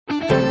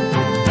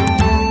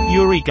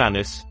Yuri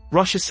Ganis,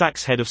 Russia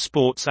sacks head of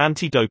sports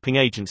anti-doping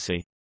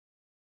agency.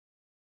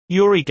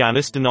 Yuri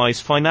Ganis denies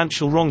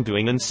financial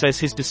wrongdoing and says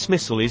his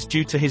dismissal is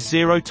due to his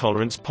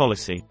zero-tolerance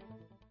policy.